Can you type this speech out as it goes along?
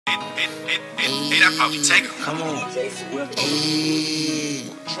That probably take her. Come on. Ayy.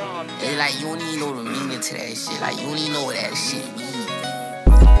 It's like you don't even know the meaning to that shit. Like you don't even know what that shit mean.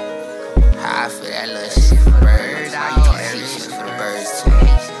 How I feel that little shit for the birds. How you talk that shit for the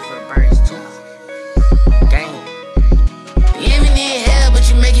birds too. Gang. Living in hell, but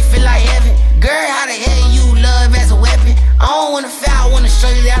you make it feel like heaven. Girl, how the hell you love as a weapon? I don't wanna fail, I wanna show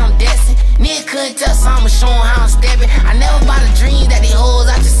you that I'm destined. Nigga couldn't tell, so I'ma show him how I'm stepping. I never bought a dream that these hoes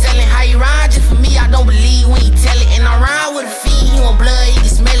out just selling. How you rhyme just for me, I don't believe when you tell it. And I rhyme with a fiend, he want blood, he can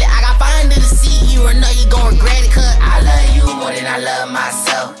smell it. I got fire under the seat, he run up, he gon' regret it. Cause I love you more than I love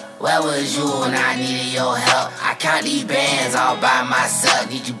myself. Where was you when I needed your help? I count these bands all by myself.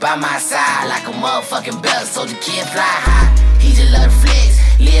 Need you by my side like a motherfucking belt. So the kid fly high, he just love the flex.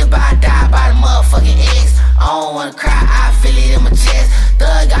 Live by, die by the motherfucking X. I don't wanna cry, I feel it in my chest.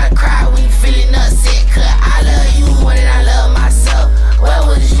 Thug gotta cry when you feeling upset. Cause I love you more than I love myself. Where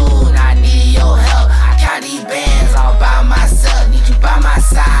was you when I needed your help? I count these bands all by myself. Need you by my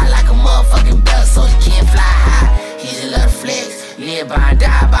side like a motherfucking belt. So the kid fly high, he just love the flex. Live by,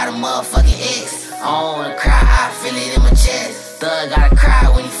 die by the motherfucking X. I don't wanna cry, I feel it in my chest. Thug gotta cry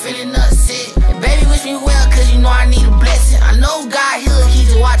when you feeling upset. And baby, wish me well, cause you know I need a blessing. I know God he'll, he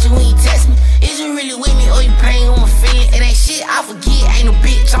just watching when he test me. Is you really with me or you playing with my feelings? It ain't shit I forget, ain't no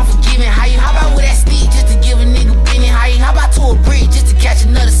bitch, I'm forgiving. How you hop out with that stick just to give a nigga business? How you hop out to a bridge just to catch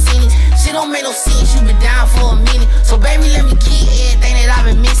another scene? Shit don't make no sense, you been down for a minute. So baby, let me get everything that I've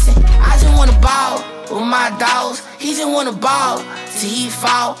been missing. I just wanna ball with my dogs. He just wanna ball till he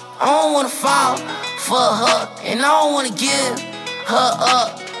fall. I don't wanna fall for her, and I don't wanna give her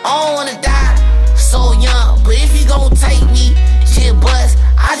up. I don't wanna die so young, but if you gon' take me, chill bust.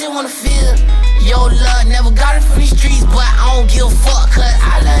 I just wanna feel your love. Never got it from these streets, but I don't give a fuck. Cause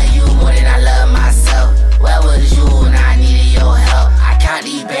I love you more than I love myself. Where was you when I needed your help? I count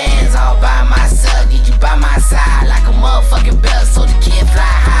these bands all by myself. Need you by my side like a motherfucking belt. So the kid fly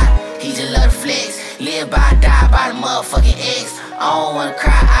high, he just love the flex. Live by, die by the motherfucking X. I don't wanna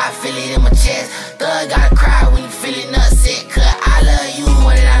cry, I feel it in my chest. Thug gotta cry when you feeling upset. Cause I love you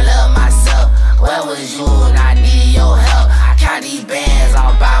more than I love myself. Where was you when I needed your help? I count these bands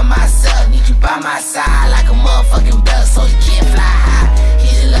all by myself. Need you by my side like a motherfucking belt. So the kid fly high, he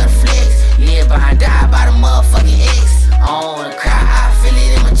just love the flex. Live by, die by the motherfucking X. I don't wanna cry,